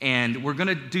And we're going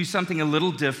to do something a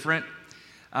little different.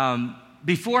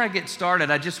 Before I get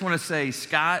started, I just want to say,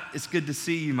 Scott, it's good to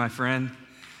see you, my friend.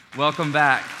 Welcome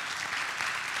back.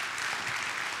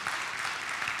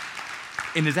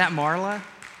 And is that Marla?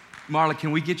 Marla,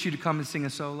 can we get you to come and sing a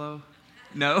solo?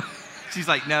 No? She's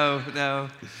like, no.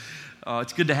 Oh,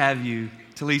 it's good to have you.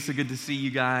 Talisa, good to see you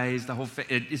guys. The whole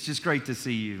it's just great to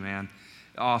see you, man.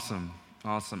 Awesome.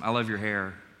 I love your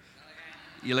hair.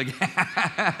 You look,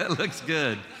 it looks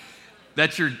good.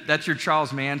 That's your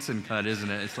Charles Manson cut, isn't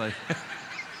it? It's like,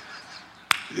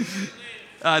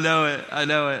 I know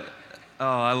it.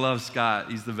 Oh, I love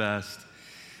Scott. He's the best.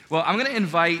 Well, I'm going to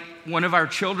invite one of our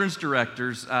children's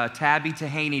directors, Tabby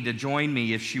Tahaney, to join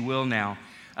me, if she will now.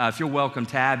 If you'll welcome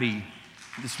Tabby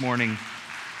this morning.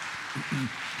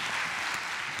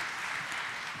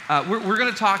 We're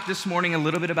going to talk this morning a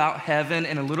little bit about heaven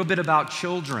and a little bit about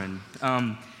children.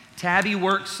 Tabby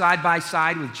works side by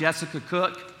side with Jessica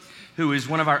Cook, who is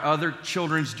one of our other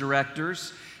children's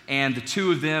directors, and the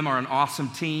two of them are an awesome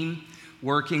team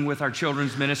working with our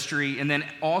children's ministry. And then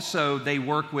also they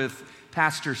work with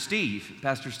Pastor Steve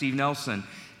Nelson,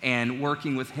 and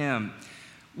working with him.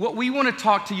 What we want to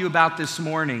talk to you about this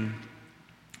morning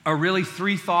are really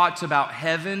three thoughts about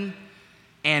heaven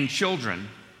and children.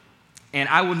 And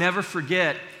I will never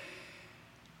forget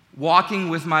walking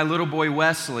with my little boy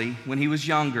Wesley when he was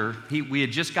younger. We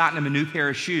had just gotten him a new pair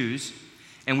of shoes,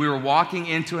 and we were walking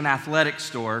into an athletic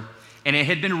store, and it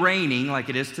had been raining like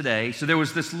it is today. So there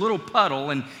was this little puddle,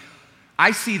 and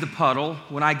I see the puddle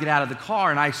when I get out of the car,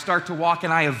 and I start to walk,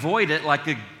 and I avoid it like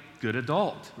a good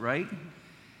adult, right?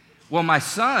 Well, my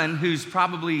son, who's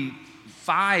probably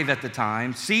 5 at the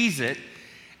time, sees it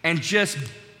and just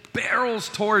barrels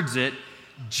towards it,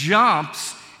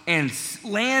 jumps, and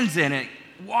lands in it.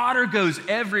 Water goes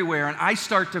everywhere, and I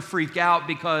start to freak out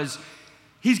because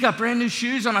he's got brand new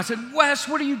shoes on. I said, Wes,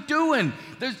 what are you doing?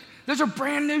 Those are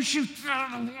brand new shoes.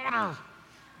 Out of the water.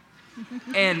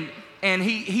 And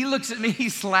he looks at me, he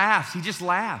laughs. He just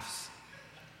laughs.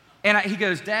 And he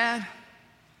goes, Dad,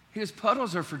 his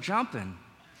puddles are for jumping.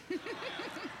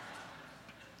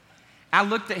 I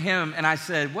looked at him and I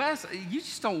said, Wes, you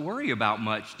just don't worry about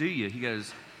much, do you? He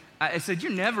goes, I said,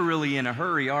 you're never really in a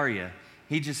hurry, are you?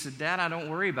 He just said, Dad, I don't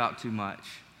worry about too much.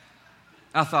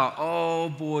 I thought, oh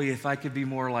boy, if I could be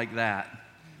more like that.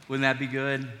 Wouldn't that be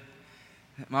good?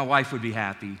 My wife would be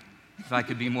happy if I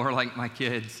could be more like my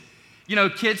kids. You know,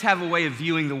 kids have a way of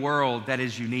viewing the world that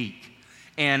is unique.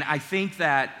 And I think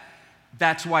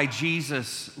that's why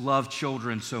Jesus loved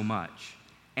children so much.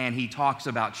 And he talks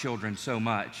about children so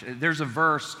much. There's a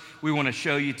verse we want to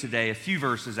show you today, a few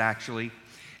verses actually.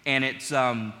 And it's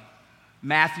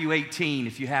Matthew 18,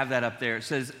 if you have that up there. It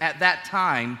says, at that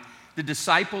time, the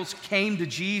disciples came to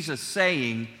Jesus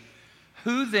saying,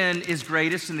 who then is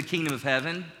greatest in the kingdom of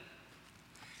heaven?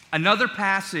 Another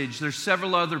passage, there's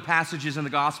several other passages in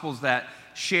the Gospels that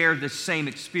share this same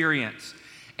experience.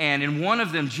 And in one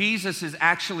of them, Jesus is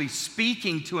actually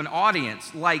speaking to an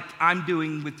audience like I'm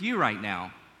doing with you right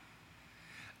now.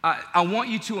 I want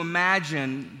you to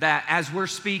imagine that as we're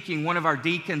speaking, one of our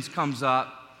deacons comes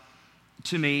up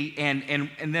to me, and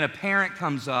then a parent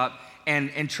comes up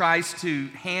and tries to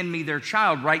hand me their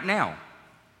child right now.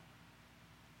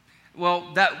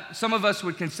 Well, some of us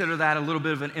would consider that a little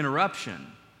bit of an interruption.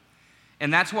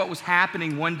 And that's what was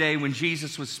happening one day when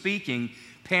Jesus was speaking.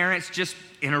 Parents just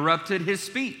interrupted his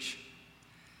speech.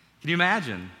 Can you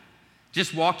imagine?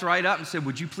 Just walked right up and said,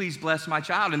 would you please bless my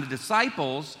child? And the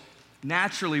disciples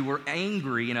naturally were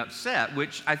angry and upset,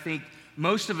 which I think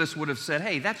most of us would have said,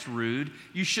 hey, that's rude.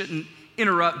 You shouldn't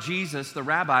interrupt Jesus, the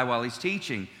rabbi, while he's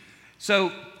teaching.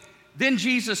 So then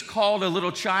Jesus called a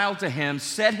little child to him,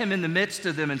 set him in the midst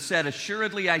of them, and said,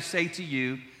 assuredly I say to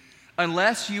you,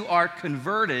 unless you are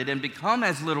converted and become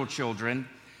as little children,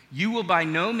 you will by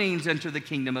no means enter the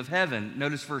kingdom of heaven.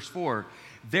 Notice verse 4.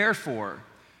 Therefore,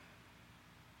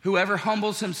 whoever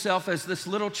humbles himself as this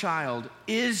little child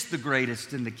is the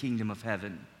greatest in the kingdom of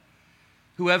heaven.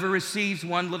 Whoever receives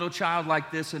one little child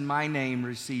like this in my name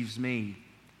receives me.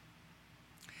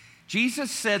 Jesus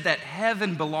said that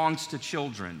heaven belongs to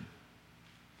children.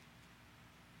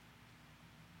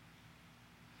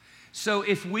 So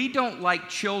if we don't like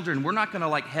children, we're not going to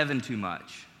like heaven too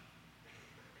much.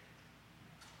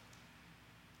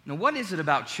 Now, what is it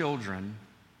about children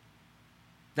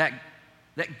that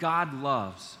God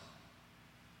loves?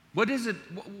 What is it?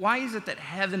 Why is it that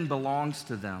heaven belongs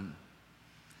to them?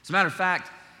 As a matter of fact,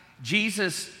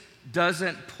 Jesus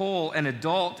doesn't pull an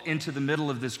adult into the middle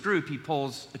of this group. He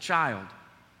pulls a child.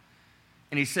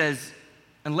 And he says,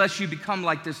 unless you become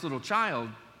like this little child,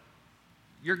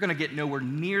 you're going to get nowhere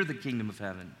near the kingdom of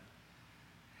heaven.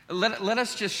 let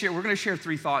us just share. We're going to share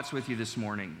 3 thoughts with you this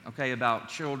morning, okay, about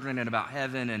children and about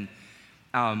heaven.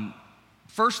 And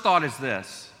first thought is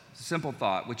this, it's a simple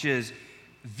thought, which is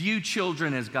view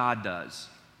children as God does.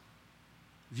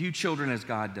 View children as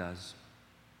God does.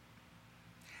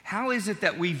 How is it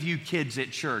that we view kids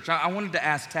at church? I wanted to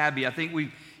ask Tabby. I think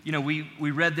we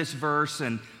read this verse,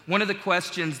 and one of the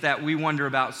questions that we wonder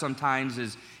about sometimes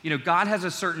is, God has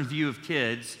a certain view of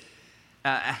kids,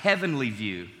 a heavenly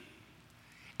view,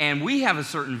 and we have a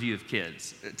certain view of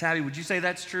kids. Tabby, would you say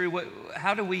that's true?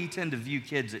 How do we tend to view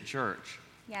kids at church?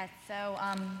 Yes, so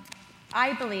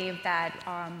I believe that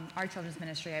our children's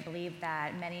ministry, I believe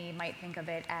that many might think of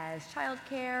it as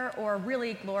childcare or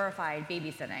really glorified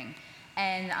babysitting.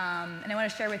 And I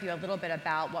want to share with you a little bit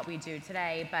about what we do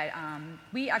today, but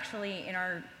we actually, in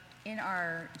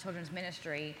our children's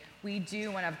ministry, we do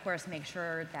want to, of course, make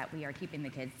sure that we are keeping the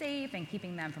kids safe and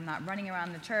keeping them from not running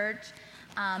around the church.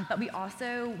 But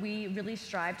we really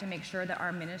strive to make sure that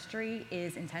our ministry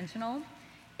is intentional,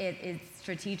 it is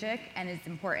strategic, and it's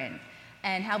important.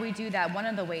 And how we do that, one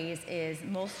of the ways is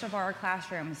most of our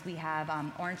classrooms, we have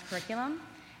Orange curriculum.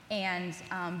 And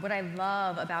what I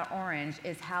love about Orange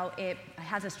is how it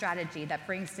has a strategy that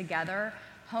brings together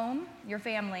home, your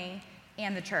family,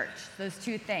 and the church, those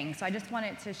 2 things. So I just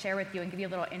wanted to share with you and give you a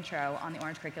little intro on the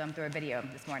Orange curriculum through a video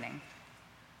this morning.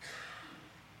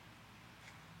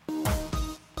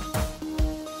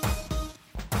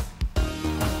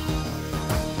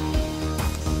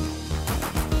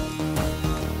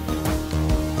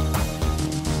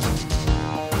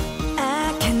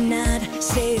 I cannot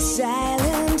stay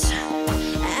silent.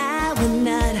 I will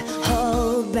not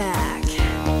hold back.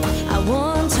 I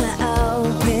want to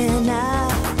open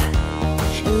up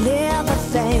and let the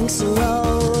things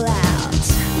roll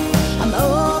out. I'm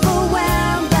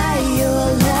overwhelmed by your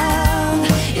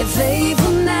love, your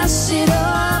faithfulness at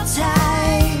all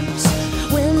times.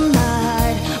 When my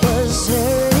heart was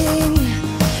hurting,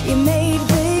 you made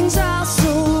things all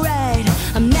so right.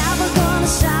 I'm never gonna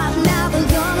stop, never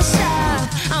gonna stop.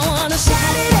 I wanna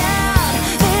shout it out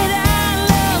that I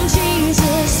love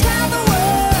Jesus. Tell the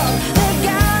world that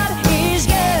God is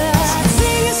good.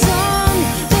 Sing a song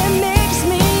that makes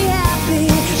me happy.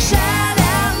 Shout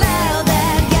out loud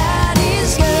that God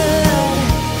is good.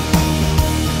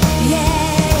 Yeah.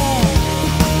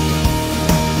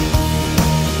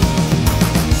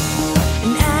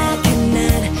 And I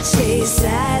cannot stay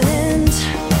silent.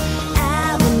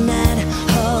 I will not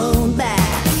hold back.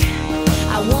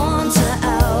 I want to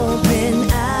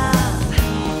open up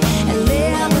and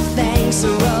let the things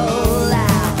roll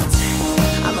out.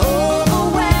 I'm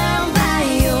overwhelmed by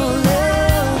your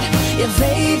love, your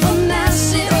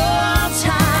faithfulness at all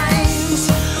times.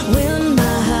 When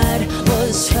my heart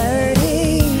was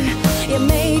hurting, you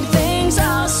made things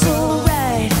all so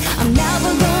right. I'm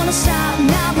never gonna stop,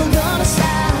 never gonna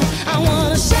stop. I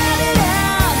wanna shout it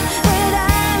out that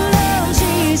I love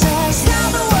Jesus.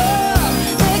 Tell the world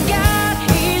that God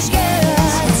is good.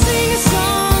 Sing a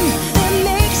song that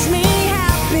makes me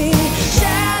happy.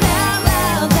 Shout out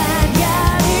loud that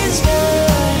God is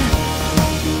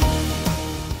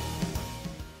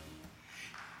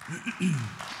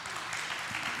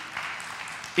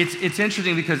It's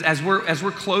interesting because as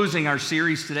we're closing our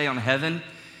series today on heaven,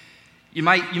 you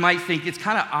might think it's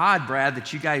kind of odd, Brad,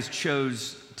 that you guys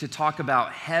chose to talk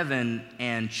about heaven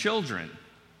and children.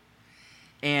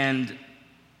 And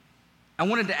I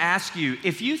wanted to ask you,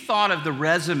 if you thought of the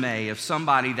resume of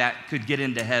somebody that could get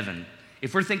into heaven,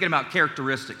 if we're thinking about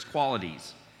characteristics,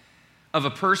 qualities of a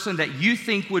person that you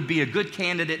think would be a good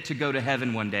candidate to go to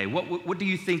heaven one day, what do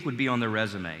you think would be on their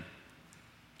resume?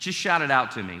 Just shout it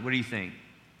out to me. What do you think?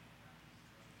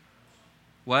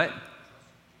 What?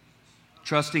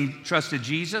 Trusted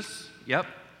Jesus? Yep.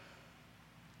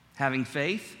 Having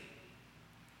faith?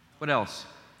 What else?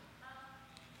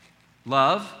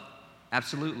 Love?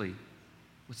 Absolutely.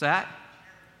 What's that?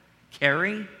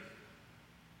 Caring?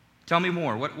 Tell me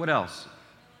more. What else?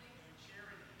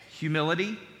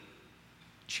 Humility?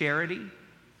 Charity?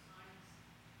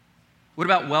 What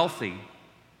about wealthy?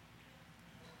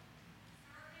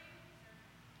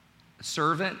 A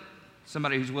servant?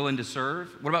 Somebody who's willing to serve?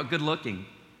 What about good looking?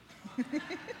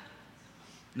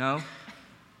 No?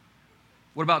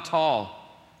 What about tall?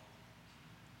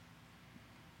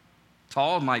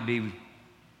 Tall might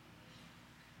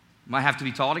have to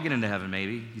be tall to get into heaven,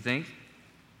 maybe, you think?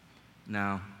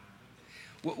 No.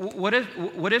 What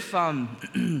if on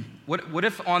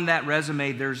that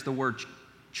resume there's the word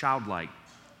childlike?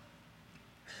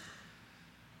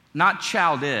 Not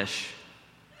childish.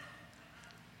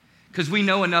 Because we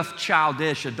know enough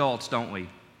childish adults, don't we?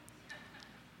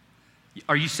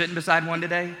 Are you sitting beside one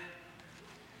today?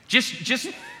 Just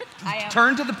I am.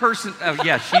 turn to the person. Oh,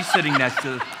 yeah, she's sitting next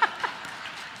to.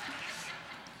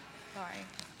 Sorry.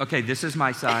 Okay, this is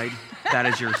my side. That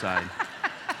is your side.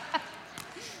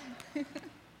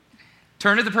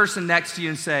 Turn to the person next to you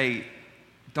and say,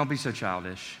 don't be so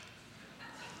childish.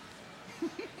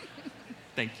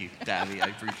 Thank you, Tabby. I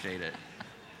appreciate it.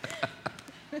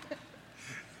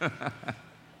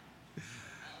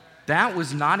 That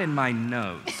was not in my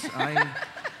notes. I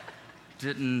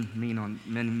didn't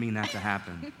mean that to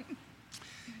happen.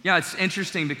 Yeah, it's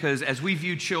interesting because as we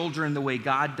view children the way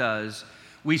God does,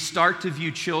 we start to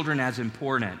view children as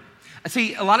important.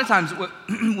 See, a lot of times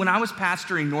when I was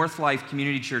pastoring North Life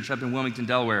Community Church up in Wilmington,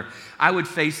 Delaware, I would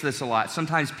face this a lot.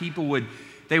 Sometimes people would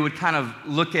kind of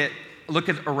look at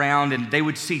around and they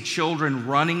would see children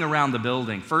running around the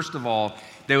building. First of all,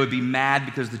 they would be mad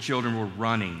because the children were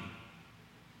running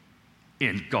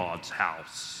in God's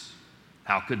house.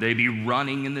 How could they be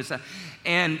running in this house?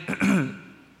 And,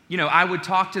 I would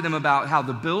talk to them about how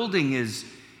the building is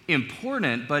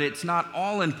important, but it's not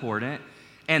all important.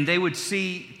 And they would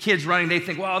see kids running. They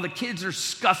think, well, the kids are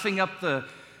scuffing up the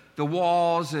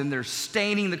walls and they're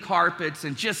staining the carpets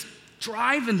and just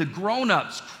driving the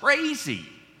grown-ups crazy.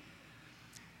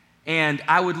 And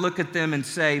I would look at them and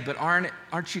say, but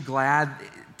aren't you glad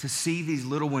to see these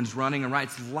little ones running around?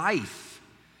 It's life.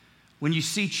 When you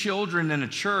see children in a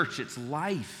church, it's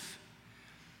life.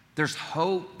 There's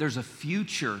hope. There's a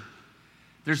future.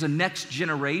 There's a next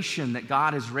generation that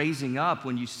God is raising up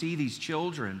when you see these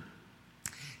children.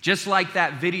 Just like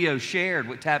that video shared,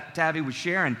 what Tabby was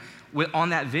sharing on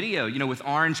that video, with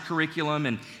Orange Curriculum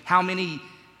and how many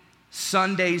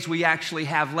Sundays we actually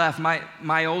have left.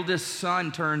 My oldest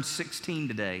son turned 16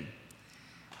 today.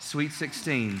 Sweet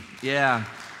 16, yeah.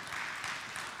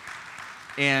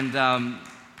 And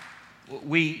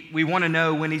we want to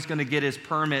know when he's going to get his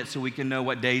permit so we can know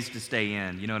what days to stay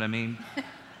in. You know what I mean?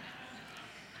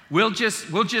 We'll just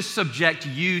subject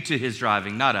you to his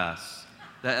driving, not us.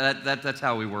 That's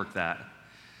how we work that.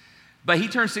 But he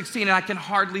turned 16, and I can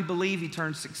hardly believe he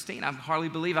turned 16. I hardly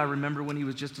believe I remember when he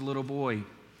was just a little boy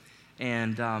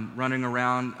and running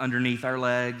around underneath our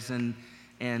legs and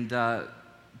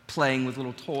playing with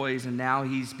little toys, and now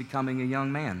he's becoming a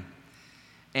young man.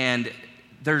 And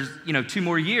there's 2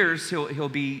 more years he'll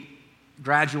be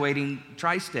graduating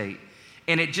Tri-State,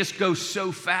 and it just goes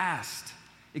so fast.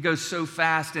 It goes so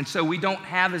fast, and so we don't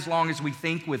have as long as we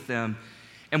think with them.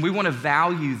 And we want to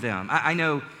value them. I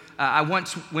know I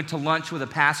once went to lunch with a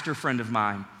pastor friend of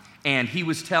mine, and he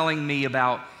was telling me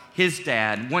about his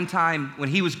dad. One time when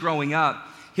he was growing up,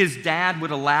 his dad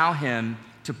would allow him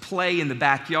to play in the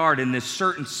backyard in this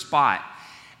certain spot.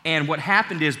 And what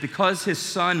happened is because his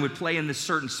son would play in this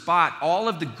certain spot, all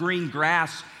of the green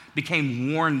grass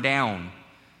became worn down.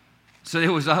 So it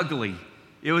was ugly.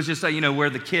 It was just where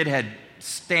the kid had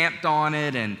stamped on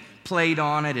it and played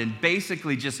on it and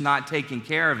basically just not taking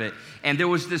care of it. And there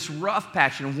was this rough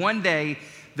patch. And one day,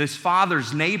 this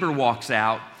father's neighbor walks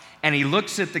out and he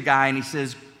looks at the guy and he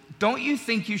says, don't you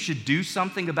think you should do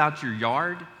something about your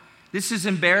yard? This is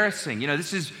embarrassing.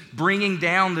 This is bringing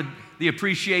down the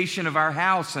appreciation of our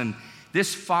house. And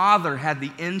this father had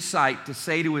the insight to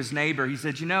say to his neighbor, he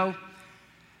said,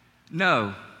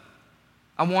 no,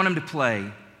 I want him to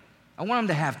play. I want him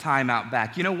to have time out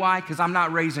back. You know why? Because I'm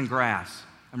not raising grass.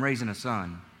 I'm raising a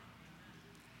son.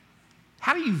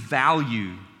 How do you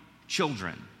value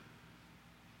children?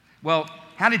 Well,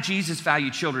 how did Jesus value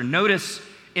children? Notice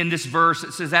in this verse,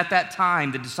 it says, at that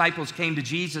time, the disciples came to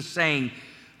Jesus saying,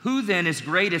 who then is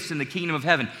greatest in the kingdom of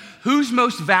heaven? Who's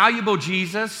most valuable,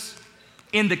 Jesus?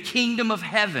 In the kingdom of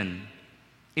heaven.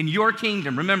 In your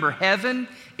kingdom. Remember, heaven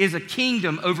is a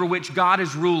kingdom over which God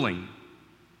is ruling.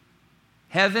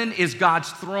 Heaven is God's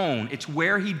throne. It's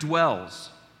where he dwells.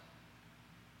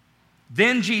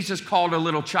 Then Jesus called a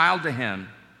little child to him.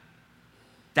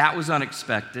 That was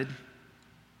unexpected.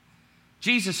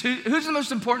 Jesus, who's the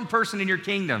most important person in your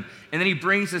kingdom? And then he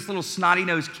brings this little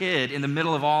snotty-nosed kid in the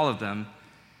middle of all of them,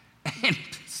 and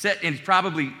he's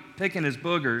probably picking his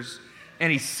boogers, and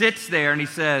he sits there and he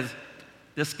says,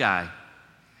 this guy.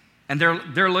 And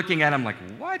they're looking at him like,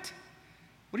 what?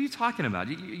 What are you talking about?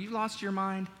 You lost your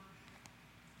mind?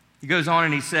 He goes on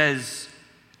and he says,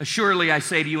 assuredly, I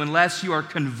say to you, unless you are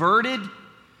converted,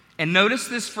 and notice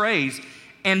this phrase,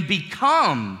 and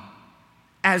become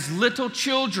as little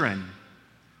children,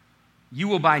 you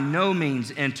will by no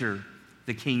means enter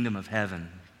the kingdom of heaven.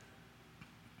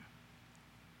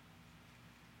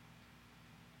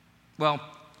 Well,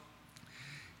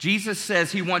 Jesus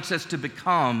says he wants us to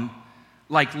become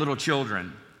like little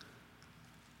children.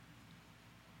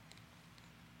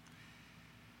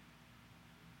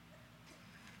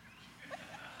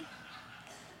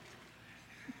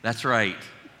 That's right.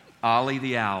 Ollie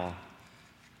the owl.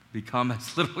 Become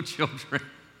as little children.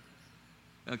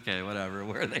 Okay, whatever.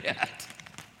 Where are they at?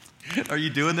 Are you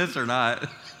doing this or not?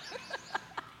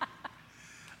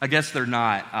 I guess they're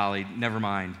not, Ollie. Never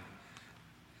mind.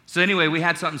 So anyway, we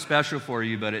had something special for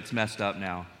you, but it's messed up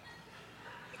now.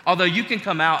 Although you can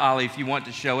come out, Ollie, if you want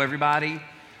to show everybody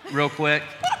real quick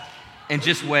and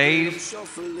just wave.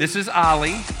 This is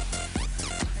Ollie.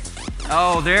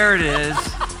 Oh, there it is.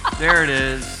 There it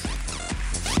is.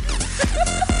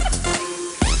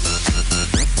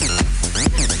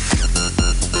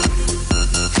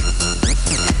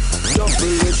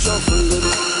 Shuffle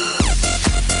it.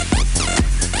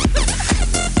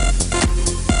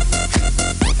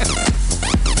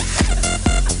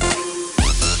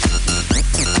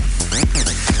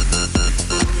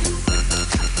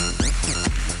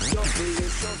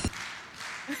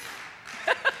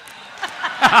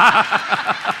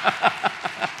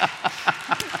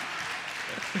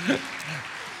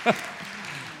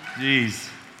 Jeez.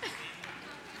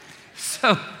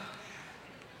 So,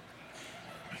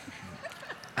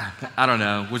 I don't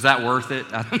know. Was that worth it?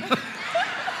 I don't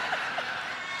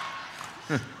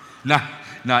know.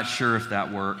 Not sure if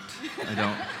that worked. I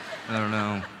don't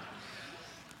know.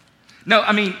 No,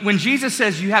 I mean, when Jesus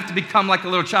says you have to become like a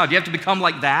little child, you have to become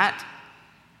like that?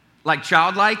 Like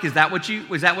childlike? Is that what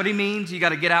he means? You got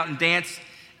to get out and dance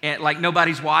and like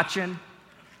nobody's watching?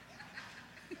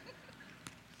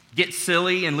 Get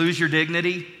silly and lose your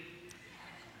dignity?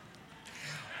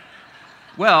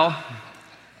 Well,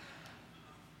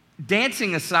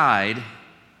 dancing aside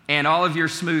and all of your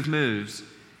smooth moves,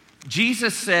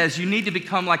 Jesus says you need to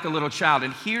become like a little child.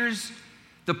 And here's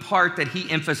the part that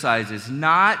he emphasizes,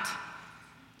 not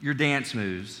your dance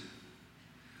moves,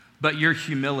 but your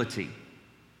humility.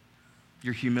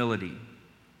 Your humility.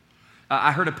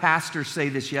 I heard a pastor say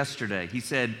this yesterday. He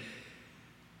said,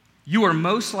 you are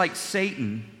most like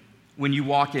Satan when you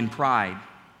walk in pride,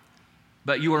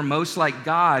 but you are most like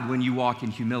God when you walk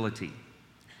in humility.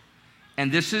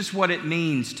 And this is what it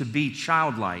means to be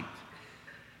childlike.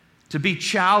 To be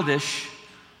childish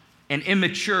and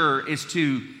immature is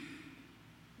to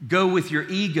go with your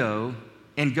ego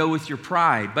and go with your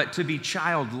pride. But to be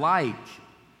childlike,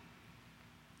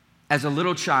 as a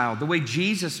little child, the way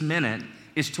Jesus meant it,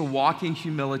 is to walk in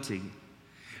humility.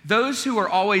 Those who are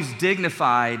always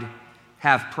dignified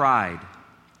have pride.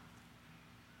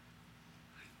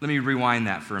 Let me rewind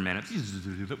that for a minute.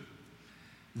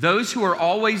 Those who are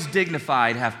always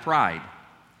dignified have pride.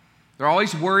 They're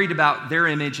always worried about their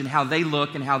image and how they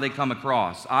look and how they come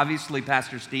across. Obviously,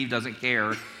 Pastor Steve doesn't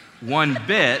care one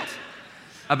bit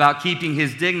about keeping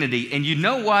his dignity. And you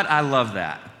know what? I love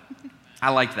that. I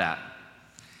like that.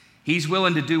 He's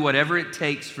willing to do whatever it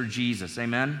takes for Jesus.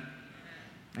 Amen?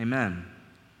 Amen.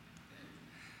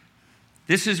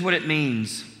 This is what it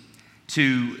means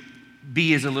to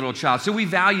be as a little child. So we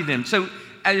value them. So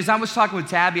as I was talking with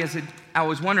Tabby, I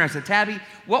was wondering, Tabby,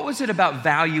 what was it about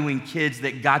valuing kids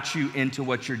that got you into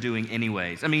what you're doing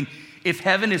anyways? I mean, if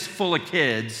heaven is full of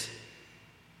kids,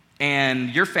 and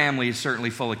your family is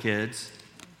certainly full of kids,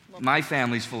 my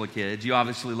family's full of kids, you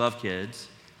obviously love kids,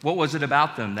 what was it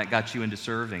about them that got you into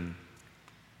serving?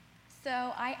 So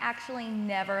I actually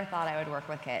never thought I would work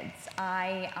with kids.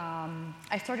 I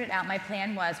started out, my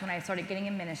plan was when I started getting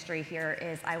in ministry here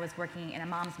is I was working in a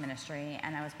mom's ministry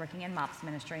and I was working in MOPS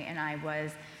ministry, and I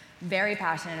was very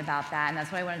passionate about that, and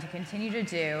that's what I wanted to continue to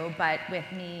do. But with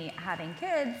me having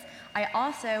kids, I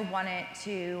also wanted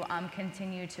to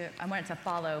I wanted to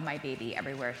follow my baby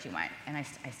everywhere she went, and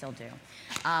I still do.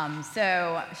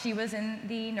 So she was in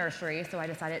the nursery, so I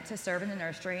decided to serve in the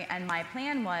nursery, and my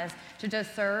plan was to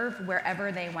just serve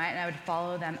wherever they went, and I would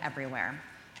follow them everywhere,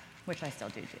 which I still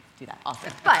do that also.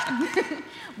 But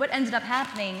what ended up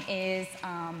happening is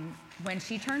when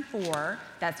she turned 4,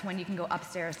 that's when you can go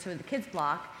upstairs to the kids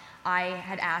block. I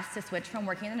had asked to switch from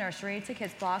working in the nursery to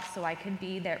kids block so I could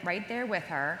be there, right there with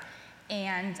her.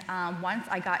 And once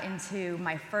I got into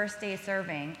my first day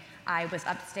serving, I was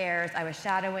upstairs, I was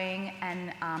shadowing,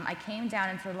 and I came down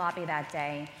into the lobby that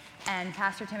day, and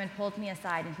Pastor Tim had pulled me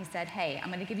aside and he said, hey, I'm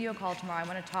going to give you a call tomorrow. I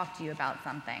want to talk to you about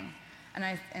something. And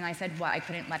I said, what? I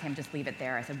couldn't let him just leave it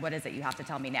there. I said, what is it? You have to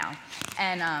tell me now.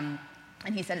 And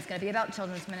he said, it's going to be about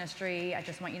children's ministry. I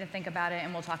just want you to think about it,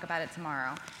 and we'll talk about it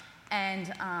tomorrow.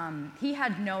 And he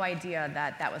had no idea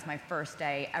that that was my first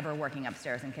day ever working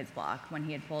upstairs in kids block when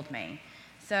he had pulled me.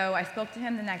 So I spoke to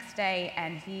him the next day,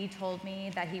 and he told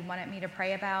me that he wanted me to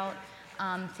pray about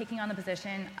taking on the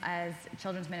position as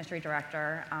children's ministry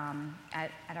director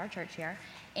at our church here.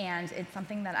 And it's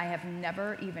something that I have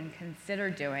never even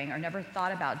considered doing or never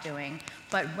thought about doing.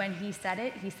 But when he said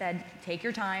it, he said, take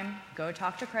your time, go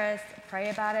talk to Chris, pray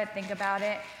about it, think about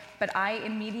it. But I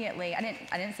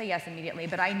didn't say yes immediately,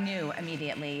 but I knew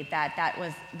immediately that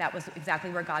was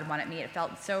exactly where God wanted me. It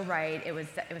felt so right. It was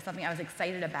something I was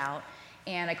excited about.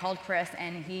 And I called Chris,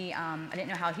 and I didn't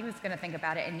know how he was going to think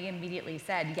about it, and he immediately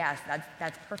said, yes,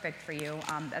 that's perfect for you.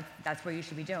 That's what you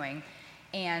should be doing.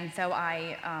 And so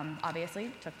I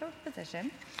obviously took the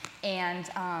position,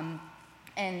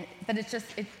 but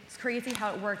it's crazy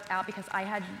how it worked out, because I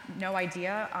had no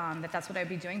idea that that's what I'd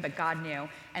be doing, but God knew,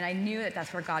 and I knew that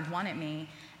that's where God wanted me.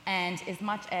 And as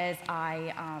much as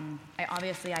I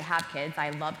have kids,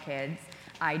 I love kids,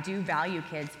 I do value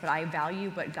kids, but I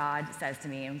value what God says to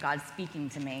me and God's speaking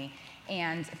to me.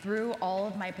 And through all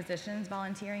of my positions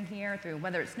volunteering here, through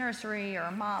whether it's nursery or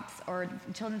MOPS or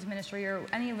children's ministry or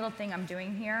any little thing I'm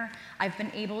doing here, I've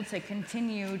been able to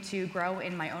continue to grow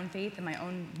in my own faith and my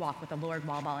own walk with the Lord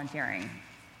while volunteering.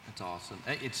 That's awesome.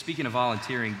 Speaking of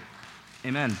volunteering,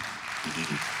 amen.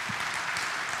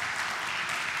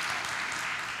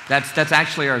 That's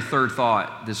actually our third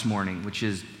thought this morning, which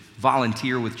is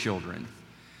volunteer with children.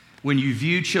 When you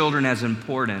view children as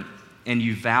important and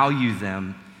you value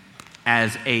them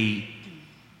as a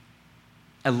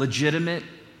legitimate,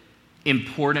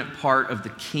 important part of the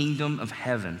kingdom of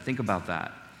heaven, think about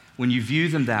that. When you view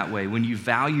them that way, when you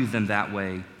value them that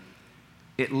way,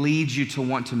 it leads you to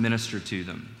want to minister to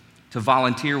them, to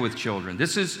volunteer with children.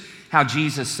 This is how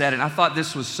Jesus said it, and I thought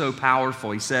this was so powerful.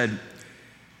 He said,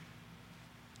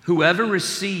 whoever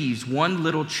receives one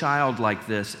little child like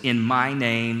this in my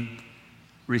name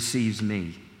receives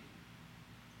me.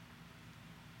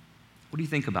 What do you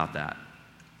think about that?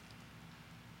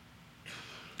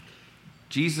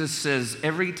 Jesus says,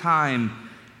 every time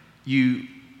you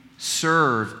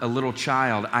serve a little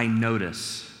child, I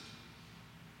notice.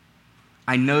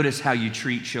 I notice how you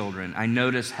treat children. I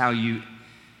notice how you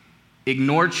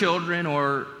ignore children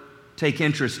or take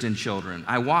interest in children.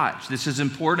 I watch. This is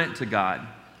important to God.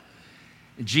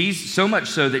 So much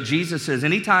so that Jesus says,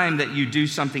 anytime that you do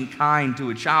something kind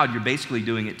to a child, you're basically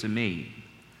doing it to me.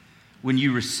 When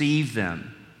you receive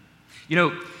them.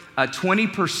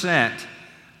 20%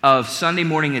 of Sunday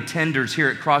morning attenders here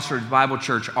at Crossroads Bible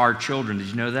Church are children. Did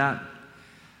you know that?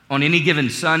 On any given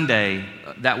Sunday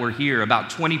that we're here, about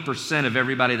 20% of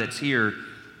everybody that's here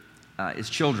is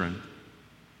children.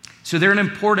 So they're an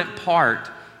important part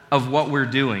of what we're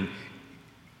doing.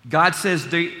 God says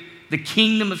the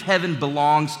kingdom of heaven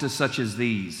belongs to such as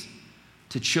these,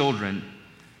 to children,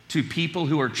 to people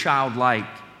who are childlike.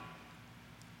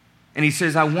 And he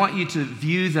says, I want you to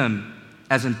view them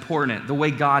as important, the way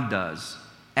God does,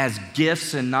 as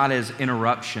gifts and not as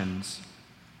interruptions.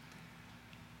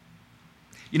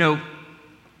 We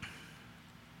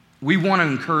want to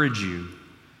encourage you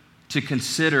to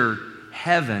consider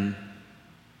heaven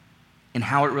and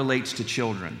how it relates to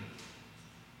children.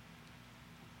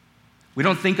 We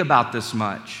don't think about this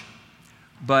much,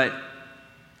 but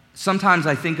sometimes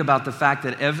I think about the fact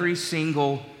that every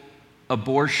single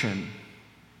abortion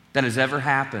that has ever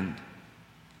happened,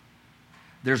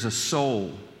 there's a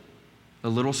soul, a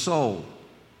little soul,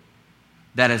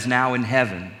 that is now in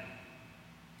heaven.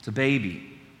 It's a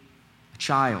baby, a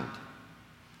child.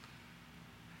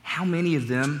 How many of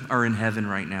them are in heaven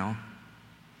right now?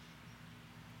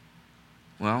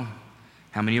 Well,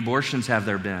 how many abortions have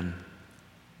there been?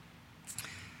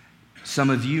 Some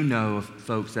of you know of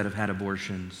folks that have had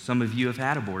abortions. Some of you have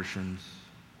had abortions.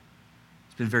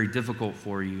 It's been very difficult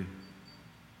for you.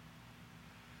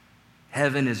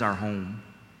 Heaven is our home,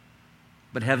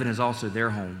 but heaven is also their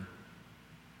home.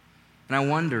 And I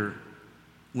wonder,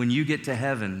 when you get to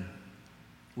heaven,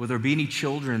 will there be any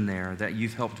children there that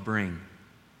you've helped bring?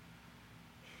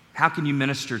 How can you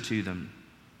minister to them?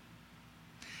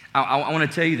 I want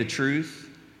to tell you the truth.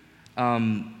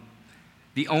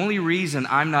 The only reason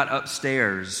I'm not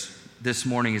upstairs this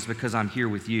morning is because I'm here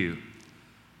with you.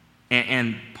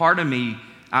 And part of me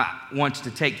wants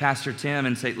to take Pastor Tim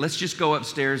and say, let's just go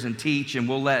upstairs and teach, and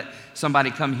we'll let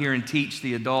somebody come here and teach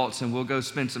the adults, and we'll go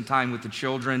spend some time with the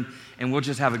children, and we'll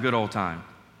just have a good old time.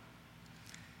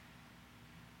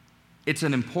 It's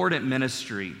an important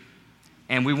ministry,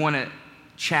 and we want to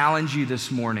challenge you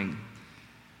this morning,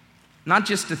 not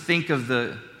just to think of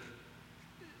the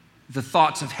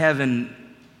thoughts of heaven,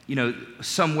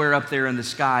 somewhere up there in the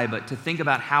sky, but to think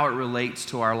about how it relates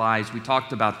to our lives. We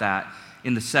talked about that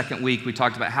in the second week. We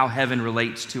talked about how heaven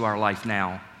relates to our life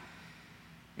now.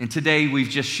 And today we've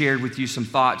just shared with you some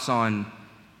thoughts on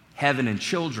heaven and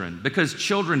children, because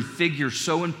children figure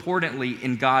so importantly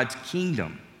in God's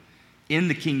kingdom, in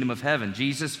the kingdom of heaven.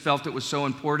 Jesus felt it was so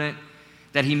important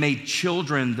that he made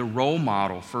children the role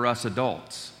model for us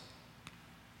adults.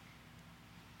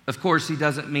 Of course, he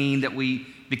doesn't mean that we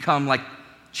become like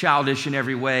childish in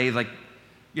every way. Like,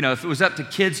 if it was up to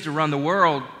kids to run the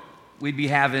world, we'd be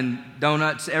having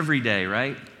donuts every day,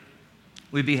 right?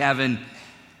 We'd be having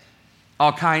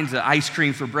all kinds of ice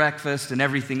cream for breakfast and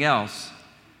everything else.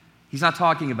 He's not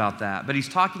talking about that, but he's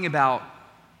talking about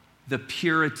the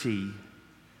purity,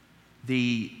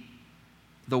 the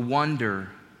wonder,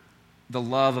 the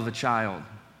love of a child.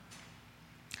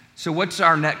 So what's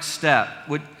our next step?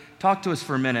 Talk to us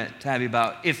for a minute, Tabby,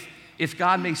 about if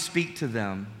God may speak to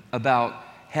them about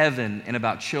heaven and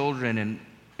about children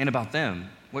and about them,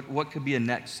 what could be a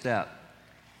next step?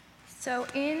 So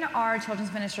in our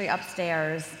children's ministry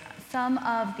upstairs, some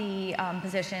of the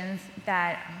positions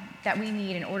that we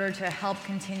need in order to help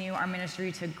continue our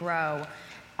ministry to grow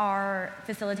are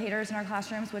facilitators in our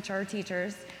classrooms, which are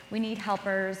teachers. We need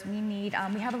helpers. We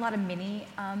have a lot of mini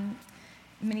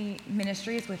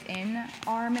ministries within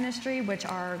our ministry, which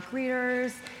are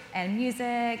greeters and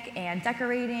music and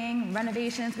decorating,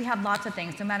 renovations. We have lots of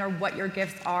things. No matter what your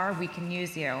gifts are, we can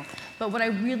use you. But what I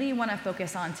really want to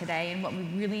focus on today and what we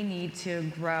really need to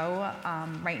grow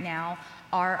right now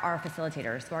are our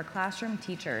facilitators, so our classroom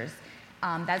teachers.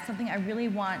 That's something I really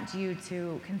want you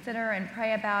to consider and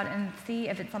pray about and see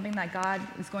if it's something that God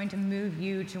is going to move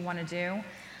you to want to do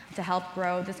to help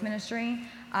grow this ministry.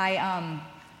 I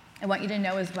want you to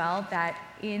know as well that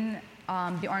in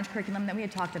the Orange curriculum that we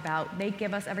had talked about, they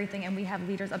give us everything, and we have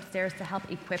leaders upstairs to help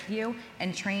equip you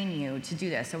and train you to do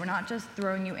this. So we're not just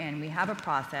throwing you in. We have a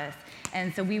process,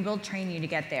 and so we will train you to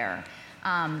get there.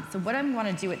 So what I'm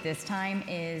going to do at this time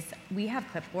is we have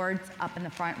clipboards up in the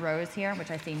front rows here,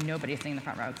 which I see nobody's sitting in the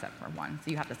front row except for one,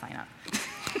 so you have to sign up.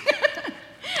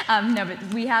 No, but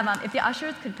we have, if the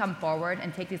ushers could come forward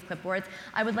and take these clipboards,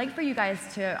 I would like for you guys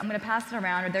to, I'm going to pass it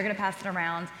around, or they're going to pass it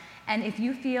around, and if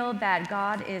you feel that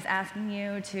God is asking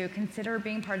you to consider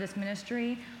being part of this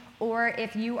ministry, or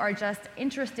if you are just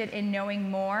interested in knowing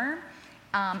more,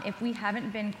 if we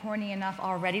haven't been corny enough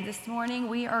already this morning,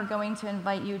 we are going to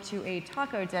invite you to a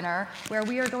taco dinner where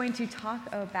we are going to talk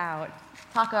about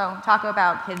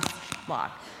Kids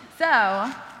Block. So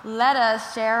let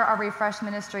us share our refresh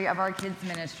ministry of our kids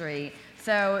ministry.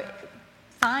 So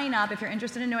sign up if you're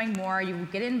interested in knowing more. You will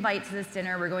get an invite to this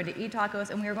dinner. We're going to eat tacos,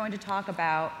 and we are going to talk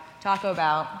about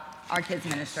our kids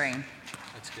ministry.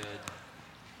 That's good.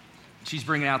 She's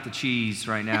bringing out the cheese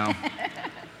right now.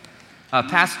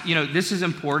 This is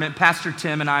important. Pastor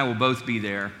Tim and I will both be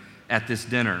there at this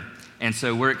dinner. And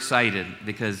so we're excited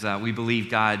because we believe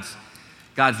God's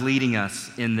leading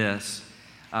us in this.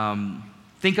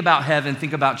 Think about heaven,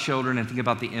 think about children, and think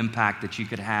about the impact that you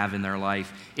could have in their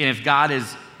life. And if God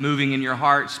is moving in your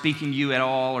heart, speaking to you at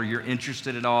all, or you're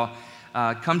interested at all,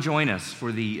 come join us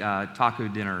for the taco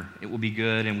dinner. It will be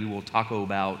good, and we will talk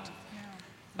about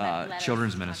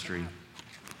children's ministry.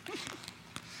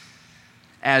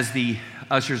 As the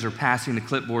ushers are passing the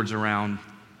clipboards around,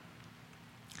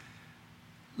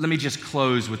 let me just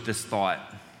close with this thought.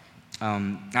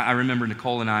 I remember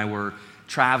Nicole and I were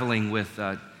traveling with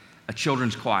a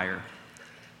children's choir.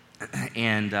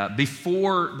 And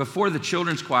before the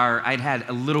children's choir, I'd had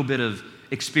a little bit of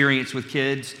experience with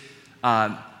kids,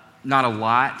 not a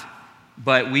lot,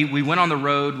 but we went on the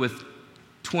road with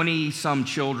 20-some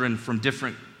children from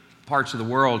different parts of the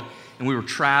world, and we were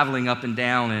traveling up and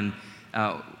down, and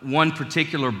one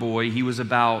particular boy, he was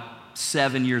about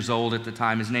 7 years old at the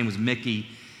time. His name was Mickey,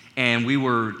 and we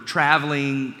were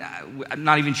traveling. I'm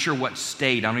not even sure what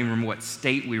state. I don't even remember what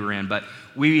state we were in, but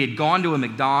we had gone to a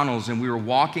McDonald's, and we were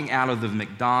walking out of the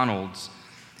McDonald's,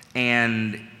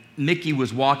 and Mickey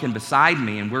was walking beside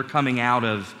me, and we're coming out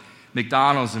of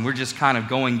McDonald's, and we're just kind of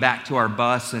going back to our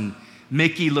bus, and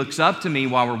Mickey looks up to me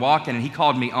while we're walking, and he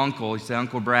called me Uncle. He said,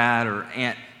 Uncle Brad, or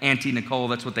Auntie Nicole,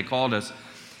 that's what they called us.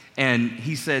 And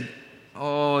he said, he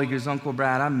goes, Uncle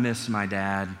Brad, I miss my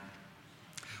dad.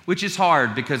 Which is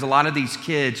hard because a lot of these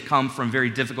kids come from very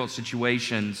difficult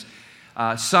situations,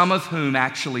 some of whom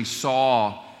actually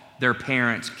saw their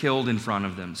parents killed in front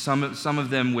of them. Some of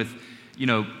them with,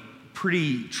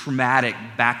 pretty traumatic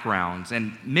backgrounds.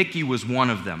 And Mickey was one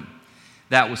of them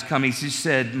that was coming. He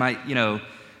said,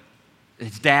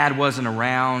 his dad wasn't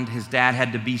around. His dad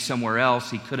had to be somewhere else.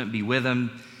 He couldn't be with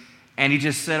him. And he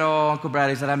just said, Uncle Brad,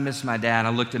 he said, I miss my dad. I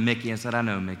looked at Mickey and said, I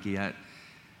know, Mickey. I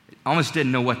almost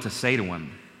didn't know what to say to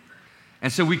him.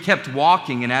 And so we kept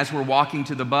walking, and as we're walking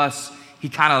to the bus, he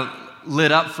kind of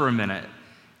lit up for a minute.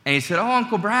 And he said,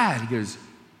 Uncle Brad, he goes,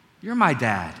 you're my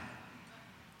dad.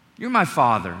 You're my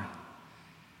Father.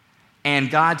 And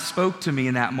God spoke to me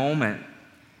in that moment,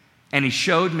 and He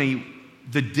showed me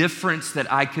the difference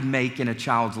that I could make in a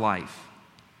child's life.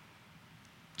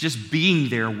 Just being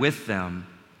there with them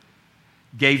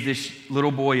gave this little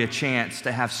boy a chance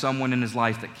to have someone in his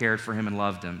life that cared for him and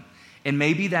loved him. And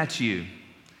maybe that's you.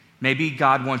 Maybe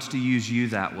God wants to use you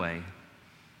that way.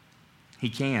 He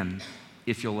can,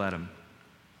 if you'll let Him.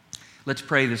 Let's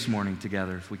pray this morning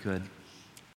together, if we could.